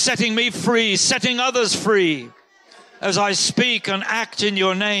 setting me free, setting others free as I speak and act in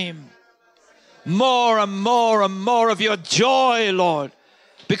your name. More and more and more of your joy, Lord,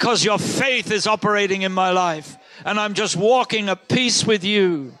 because your faith is operating in my life and I'm just walking at peace with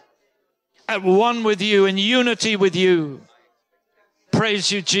you, at one with you, in unity with you.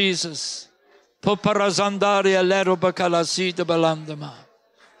 Praise you, Jesus. Oh,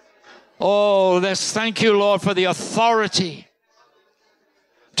 let's thank you, Lord, for the authority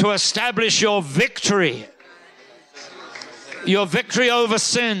to establish your victory. Your victory over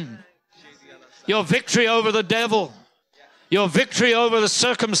sin. Your victory over the devil. Your victory over the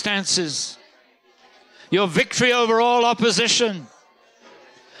circumstances. Your victory over all opposition.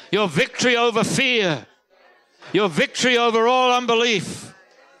 Your victory over fear. Your victory over all unbelief.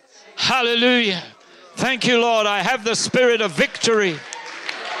 Hallelujah. Thank you, Lord. I have the spirit of victory.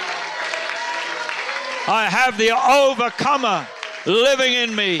 I have the overcomer living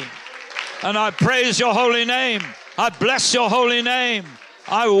in me. And I praise your holy name. I bless your holy name.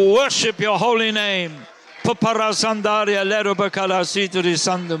 I worship your holy name. Paparazandaria lero bakala sidri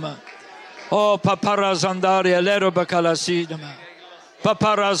sandama. Oh, paparazandaria lero bakala sidama.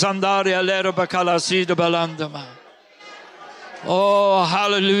 Paparazandaria lero bakala sidabalandama. Oh,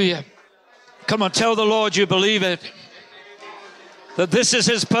 hallelujah. Come on, tell the Lord you believe it. That this is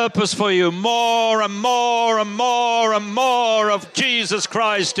his purpose for you. More and more and more and more of Jesus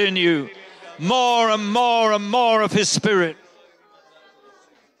Christ in you. More and more and more of his Spirit.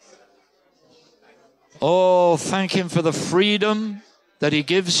 Oh, thank him for the freedom that he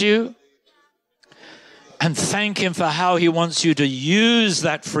gives you. And thank him for how he wants you to use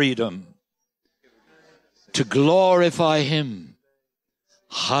that freedom to glorify him.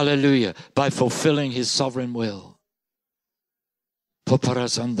 Hallelujah. By fulfilling his sovereign will.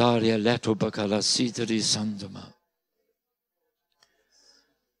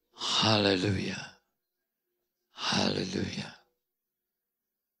 Hallelujah. Hallelujah.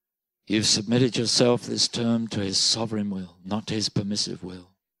 You've submitted yourself this term to his sovereign will, not to his permissive will.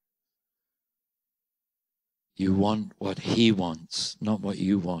 You want what he wants, not what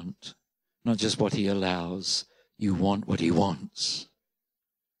you want. Not just what he allows. You want what he wants.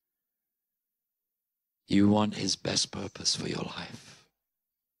 You want his best purpose for your life.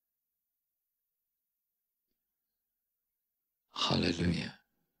 Hallelujah.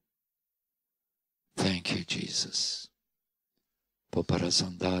 Thank you, Jesus.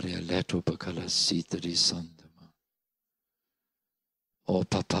 Poparasandaria leto bakala sitari sandama. O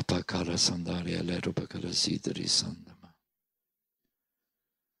papa kala sandaria leto bakala sitari sandama.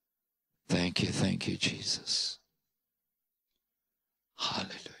 Thank you, Jesus.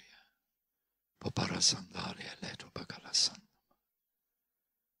 Hallelujah. Poparasandaria leto bakala sandama.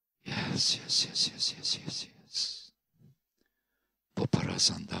 Yes.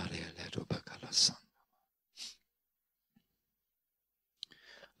 Poparasandaria leto bakala sandama.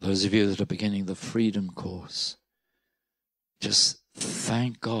 Those of you that are beginning the freedom course, just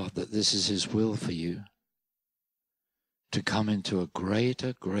thank God that this is his will for you to come into a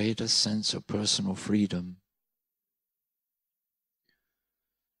greater sense of personal freedom,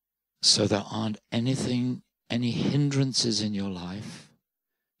 so there aren't any hindrances in your life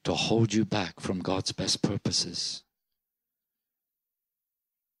to hold you back from God's best purposes.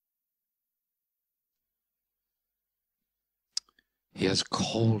 He has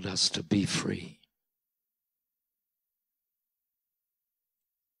called us to be free.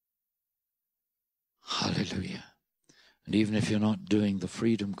 Hallelujah. And even if you're not doing the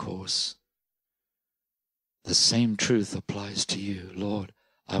freedom course, the same truth applies to you. Lord,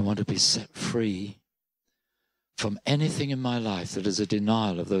 I want to be set free from anything in my life that is a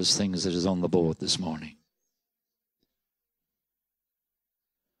denial of those things that is on the board this morning.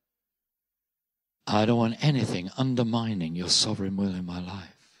 I don't want anything undermining your sovereign will in my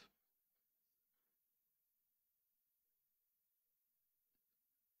life.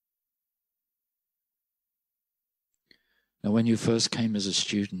 Now, when you first came as a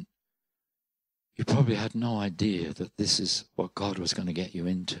student, you probably had no idea that this is what God was going to get you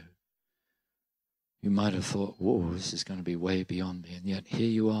into. You might have thought, whoa, this is going to be way beyond me. And yet here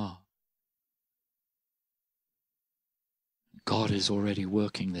you are. God is already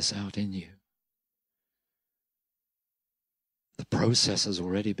working this out in you. The process has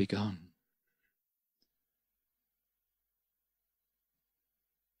already begun.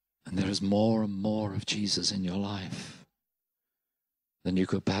 And there is more and more of Jesus in your life than you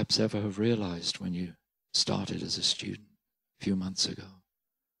could perhaps ever have realized when you started as a student a few months ago.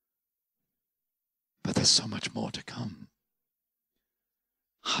 But there's so much more to come.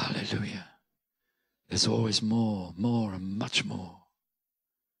 Hallelujah. There's always more and much more.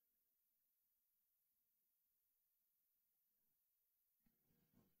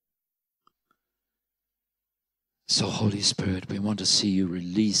 So, Holy Spirit, we want to see you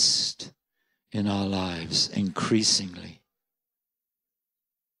released in our lives increasingly.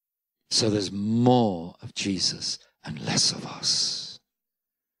 So there's more of Jesus and less of us.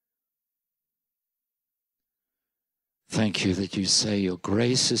 Thank you that you say your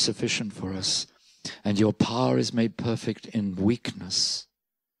grace is sufficient for us and your power is made perfect in weakness.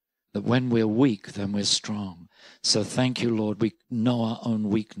 That when we're weak, then we're strong. So thank you, Lord. We know our own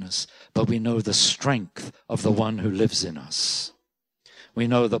weakness, but we know the strength of the one who lives in us. We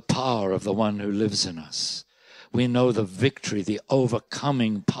know the power of the one who lives in us. We know the victory, the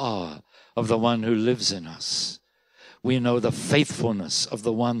overcoming power of the one who lives in us. We know the faithfulness of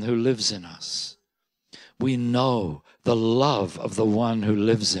the one who lives in us. We know the love of the one who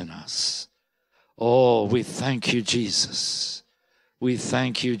lives in us. Oh, we thank you, Jesus. We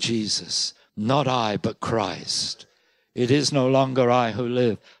thank you, Jesus. Not I, but Christ. It is no longer I who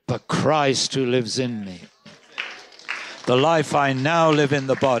live, but Christ who lives in me. The life I now live in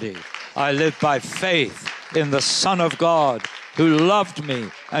the body, I live by faith in the Son of God who loved me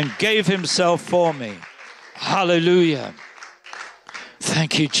and gave himself for me. Hallelujah.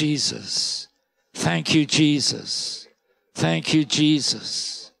 Thank you, Jesus. Thank you, Jesus. Thank you,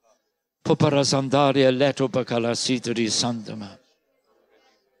 Jesus. Poparasandaria leto bakalasitri sandama.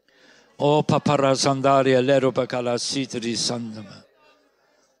 O paparasandaria leto bakalasitri sandama.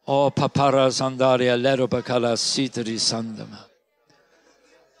 O paparasandaria leto bakalasitri sandama.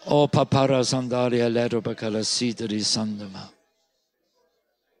 O paparasandaria leto bakalasitri sandama.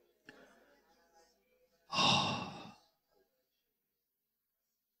 Oh.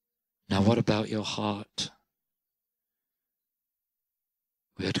 Now what about your heart?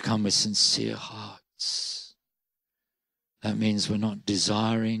 We are to come with sincere hearts. That means we're not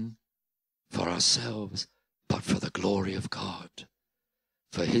desiring for ourselves, but for the glory of God,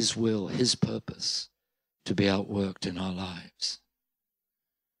 for his will, his purpose to be outworked in our lives.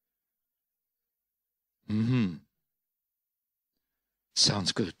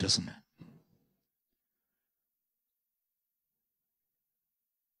 Sounds good, doesn't it?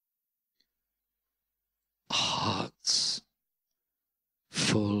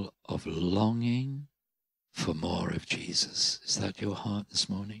 full of longing for more of Jesus. Is that your heart this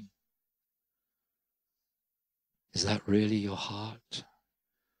morning? Is that really your heart?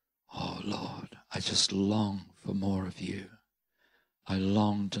 Oh Lord, I just long for more of you. I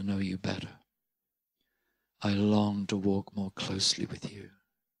long to know you better. I long to walk more closely with you.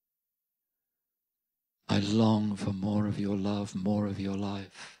 I long for more of your love, more of your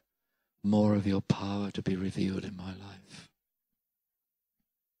life, more of your power to be revealed in my life.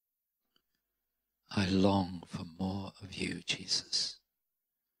 I long for more of you, Jesus.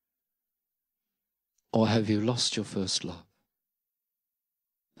 Or have you lost your first love?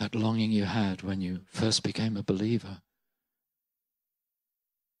 That longing you had when you first became a believer?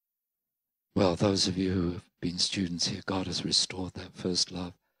 Well, those of you who have been students here, God has restored that first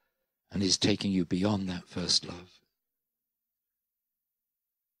love, and He's taking you beyond that first love.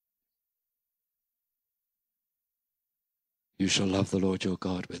 You shall love the Lord your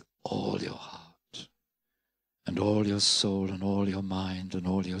God with all your heart, and all your soul, and all your mind, and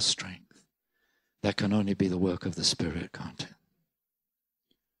all your strength. That can only be the work of the Spirit, can't it?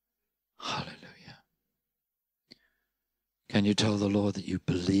 Hallelujah. Can you tell the Lord that you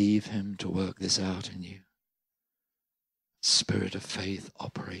believe Him to work this out in you? Spirit of faith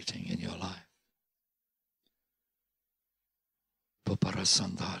operating in your life.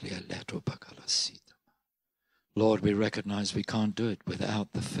 Lord, we recognize we can't do it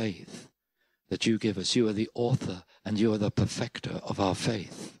without the faith that you give us. You are the author and you are the perfecter of our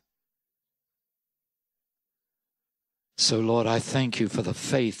faith. So, Lord, I thank you for the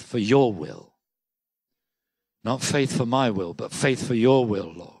faith for your will. Not faith for my will, but faith for your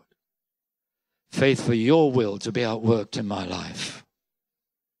will, Lord. Faith for your will to be outworked in my life.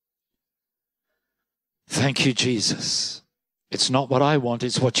 Thank you, Jesus. It's not what I want,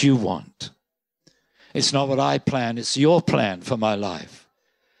 it's what you want. It's not what I plan, it's your plan for my life.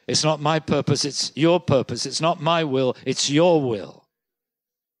 It's not my purpose, it's your purpose. It's not my will, it's your will.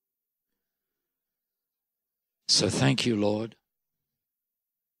 So thank you, Lord.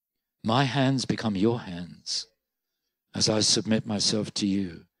 My hands become your hands as I submit myself to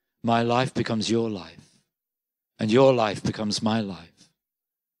you. My life becomes your life, and your life becomes my life.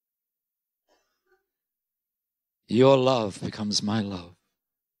 Your love becomes my love.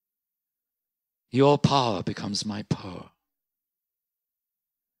 Your power becomes my power.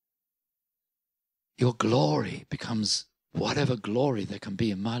 Your glory becomes whatever glory there can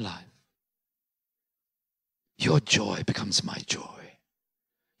be in my life. Your joy becomes my joy.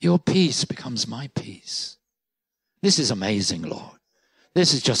 Your peace becomes my peace. This is amazing, Lord.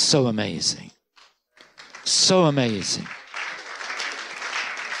 This is just so amazing. So amazing.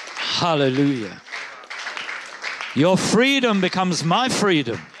 Hallelujah. Your freedom becomes my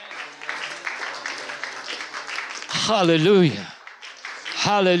freedom. Hallelujah.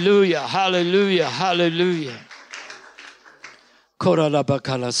 Hallelujah. Hallelujah. Hallelujah.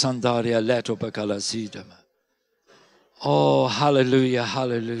 Koralabakala sandaria leto bakala sidama. Oh, hallelujah,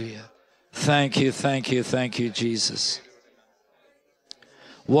 hallelujah. Thank you, thank you, thank you, Jesus.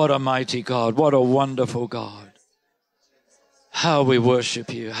 What a mighty God, what a wonderful God. How we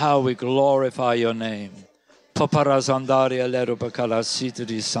worship you, how we glorify your name. Paparazandaria lerubakala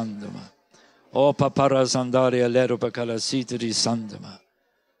sitri sandama. Oh, paparazandaria lerubakala sitri sandama.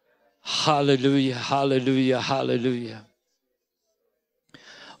 Hallelujah, hallelujah, hallelujah.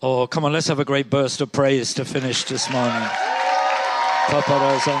 Oh, come on, let's have a great burst of praise to finish this morning.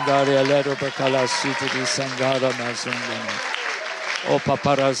 Paparazandaria lerubakala sitri sandara mazundama. O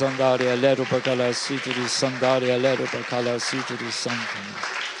paparazandaria lerubakala sitri sandaria lerubakala sitri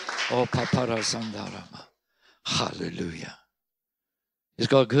sandama. O paparazandarama. Hallelujah. Is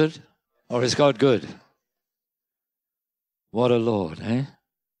God good? Or is God good? What a Lord, eh?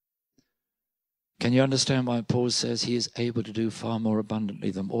 Can you understand why Paul says he is able to do far more abundantly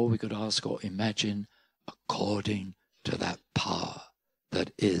than all we could ask or imagine, according to that power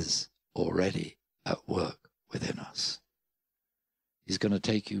that is already at work within us? He's going to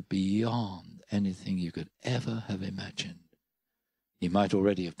take you beyond anything you could ever have imagined. He might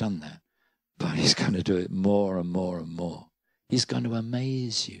already have done that, but he's going to do it more and more and more. He's going to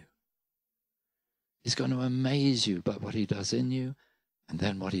amaze you. He's going to amaze you by what he does in you and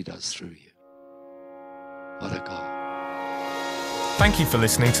then what he does through you. What a God. Thank you for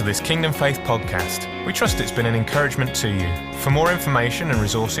listening to this Kingdom Faith podcast. We trust it's been an encouragement to you. For more information and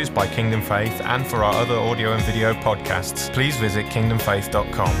resources by Kingdom Faith and for our other audio and video podcasts, please visit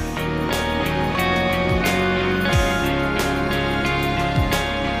kingdomfaith.com.